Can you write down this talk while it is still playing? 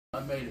I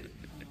made it.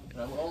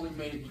 And I only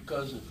made it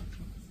because of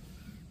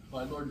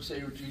my Lord and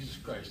Savior Jesus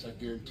Christ, I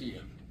guarantee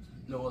you.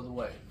 No other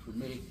way. For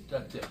me,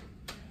 that's it.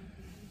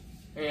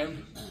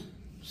 And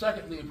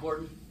secondly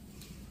important,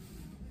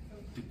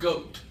 the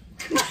GOAT.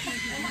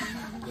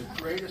 The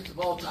greatest of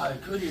all time.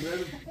 Could you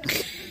imagine?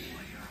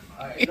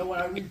 You know, when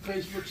I read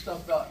Facebook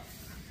stuff about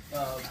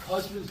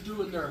husbands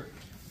doing their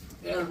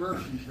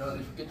anniversaries, you know,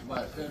 they forget to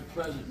buy a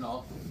present and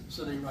all,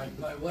 so they write,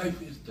 my wife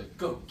is the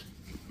GOAT.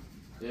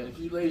 And if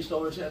you ladies don't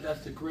understand,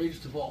 that's the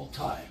greatest of all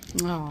time.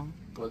 Oh.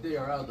 Well, they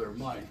are out of their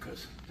mind,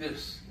 because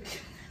this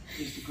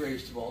is the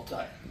greatest of all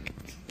time.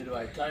 And if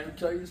I had time to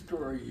tell you the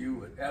story, you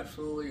would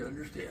absolutely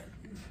understand.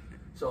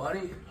 So,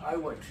 honey, I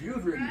want you to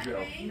ring the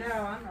bell. No,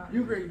 I'm not.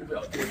 You ring the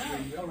bell. Can you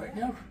ring the bell right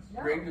now?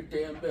 No. Ring the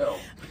damn bell.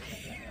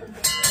 You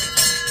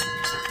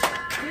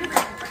ring it.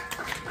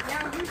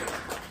 Now you do it.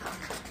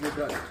 You're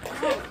done.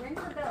 No, ring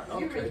the bell.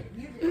 You Okay. ring it.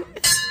 You do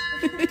it.